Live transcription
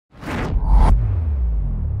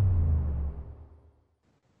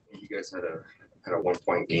guys had a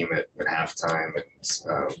 1-point game at halftime. And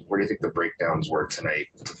where do you think the breakdowns were tonight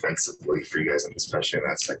defensively for you guys, and especially in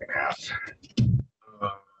that second half?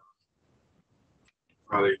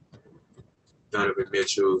 Probably Donovan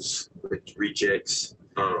Mitchell's rejects.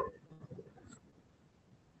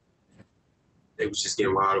 They was just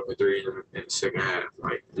getting wide open threes in the second half.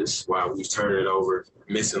 Like, just while we was turning it over,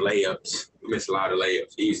 missing layups. We missed a lot of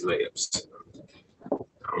layups, easy layups. I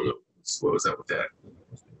don't know what was up with that.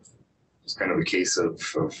 It's kind of a case of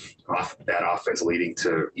that offense leading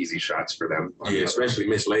to easy shots for them. Yeah, especially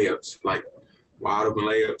missed layups. Like, wide open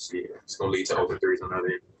layups, yeah, it's going to lead to open threes on the other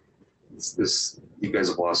end. You guys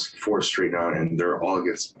have lost 4 straight now, and they're all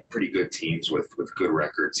against pretty good teams with good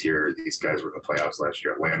records here. These guys were in the playoffs last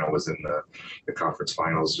year. Atlanta was in the conference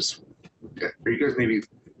finals. Just, are you guys maybe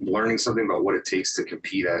learning something about what it takes to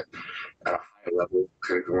compete at a high level,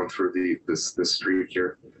 kind of going through this streak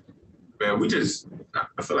here? Man,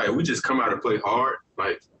 I feel like we just come out and play hard.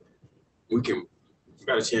 Like, we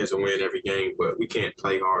got a chance to win every game, but we can't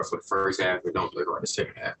play hard for the first half and don't play hard the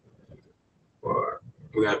second half. Or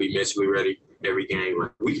we got to be mentally ready every game.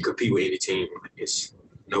 Like, we can compete with any team. Like, it's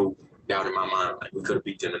no doubt in my mind. Like, we could have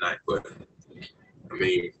beat them tonight. But, I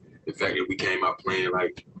mean, the fact that we came out playing,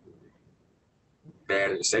 like,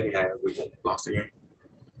 bad in the second half, we lost the game.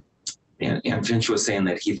 And Finch was saying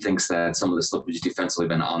that he thinks that some of the slippage defensively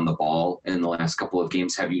been on the ball in the last couple of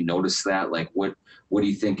games. Have you noticed that? Like, what do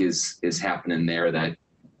you think is happening there that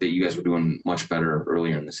you guys were doing much better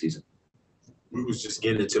earlier in the season? We was just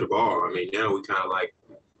getting into the ball. I mean, now we kind of like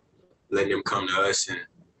letting them come to us, and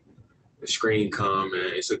the screen come,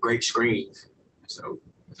 and it's a great screen. So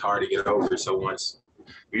it's hard to get over. So once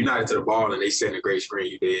you're not into the ball and they set a great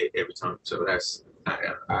screen, you did every time. So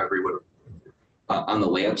I agree with them. On the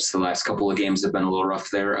layups, the last couple of games have been a little rough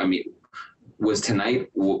there. I mean, was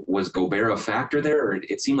Gobert a factor there? Or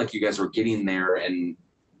it seemed like you guys were getting there and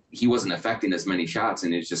he wasn't affecting as many shots,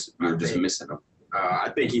 and we were just missing him.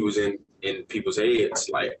 I think he was in people's heads.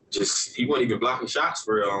 Like, just he wasn't even blocking shots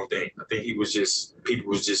for real, I don't think. I think people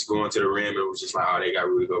was just going to the rim and was just like, oh, they got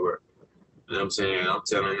Rudy Gobert. You know what I'm saying? I'm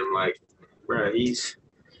telling them, like, bro, he's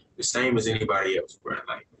the same as anybody else, bro.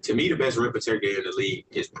 Like, to me, the best rim protector in the league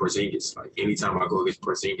is Porzingis. Like, anytime I go against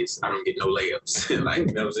Porzingis, I don't get no layups. Like, you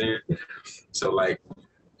know what I'm saying? So, like,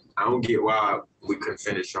 I don't get why we couldn't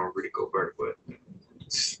finish on Rudy Gobert, but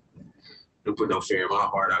don't put no fear in my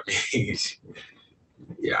heart. I mean,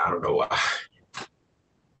 yeah, I don't know why.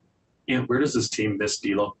 Yeah, where does this team miss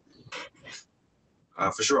D'Lo?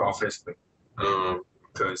 For sure, offensively,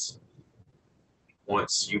 because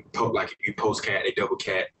once you if you post cat, they double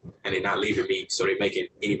cat, and they're not leaving me, so they're making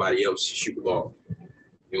anybody else shoot the ball.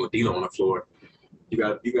 You know, with D'Lo on the floor, you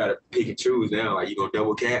got to pick and choose now. Like, you gonna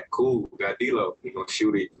double cat, cool, we got D'Lo, he gonna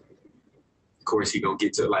shoot it. Of course, he gonna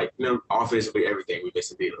get to, like, you know, offensively everything. We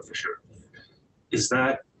missing D'Lo for sure. Is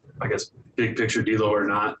that, I guess, big picture D'Lo or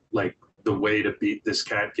not, like, the way to beat this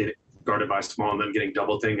cat, get guarded by small and then getting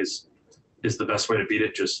double thing is the best way to beat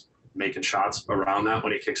it, just making shots around that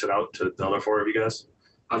when he kicks it out to the other 4 of you guys?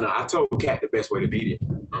 I told Cat the best way to beat it.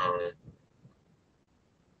 You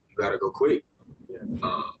got to go quick.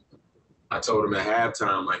 Yeah. I told him at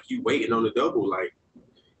halftime, like, you waiting on the double. Like,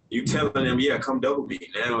 you telling them, yeah, come double me.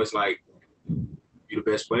 Now it's like, you the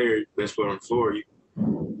best player on the floor.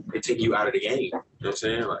 They take you out of the game. You know what I'm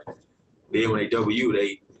saying? Like, then when they double you,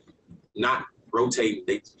 they not rotating.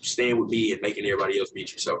 They stand with me and making everybody else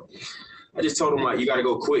beat you. So I just told him, like, you got to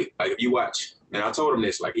go quick. Like, if you watch, and I told him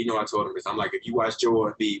this, like, I told him this. I'm like, if you watch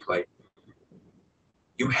Joel Embiid play,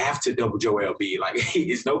 you have to double Joel Embiid. Like,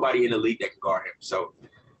 there's nobody in the league that can guard him. So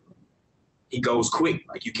he goes quick.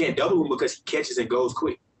 Like, you can't double him because he catches and goes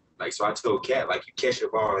quick. Like, so I told Cat, like, you catch the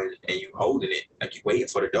ball and you holding it, like, you waiting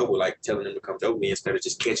for the double, like, telling them to come double me instead of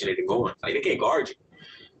just catching it and going. Like, they can't guard you.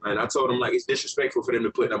 And I told him, like, it's disrespectful for them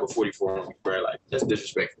to put number 44 on me, bro. Like, that's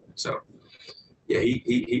disrespectful. So, yeah,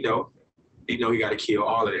 he know. He know he got to kill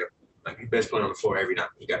all of them. Like, he's best player on the floor every night.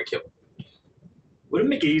 He got to kill them. Would it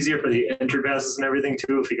make it easier for the entry passes and everything,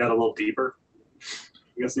 too, if he got a little deeper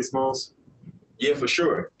against these smalls? Yeah, for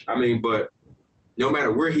sure. I mean, but no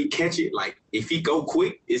matter where he catch it, like, if he go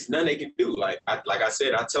quick, it's nothing they can do. Like I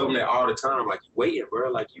said, I tell him that all the time. Like, you waiting,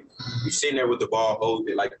 bro. Like, you sitting there with the ball, holding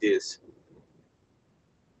it like this,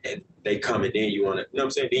 and they come, and then you want to, you know what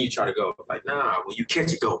I'm saying? Then you try to go. Like, nah, when you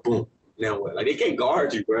catch it, go, boom. Now what? Like, they can't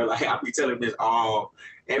guard you, bro. Like, I be telling them this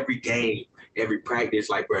every game, every practice.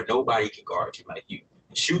 Like, bro, nobody can guard you. Like, you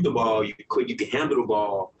shoot the ball, you quick, you can handle the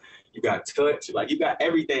ball, you got touch, like, you got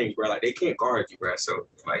everything, bro. Like, they can't guard you, bro. So,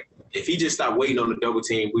 like, if he just stopped waiting on the double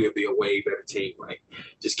team, we'll be a way better team. Like,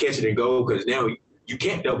 just catch it and go, because now you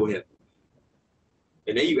can't double him.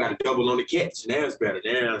 And then you got to double on the catch. Now it's better.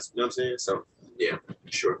 Now it's, you know what I'm saying? So, yeah,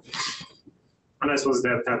 sure. How nice was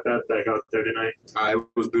that Pat back out there tonight? It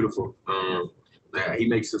was beautiful. He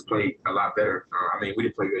makes us play a lot better. I mean, we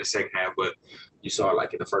didn't play good in the second half, but you saw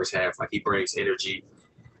like in the first half, like he brings energy.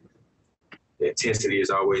 The intensity is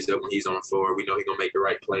always up when he's on the floor. We know he's gonna make the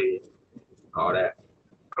right play, all that.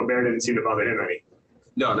 Gobert didn't seem to bother him any.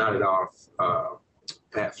 No, not at all.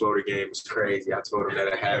 Pat Floater game was crazy. I told him that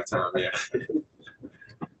at halftime. Yeah.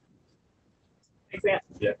 Thanks, man.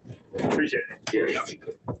 Appreciate it.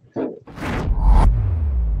 Yeah.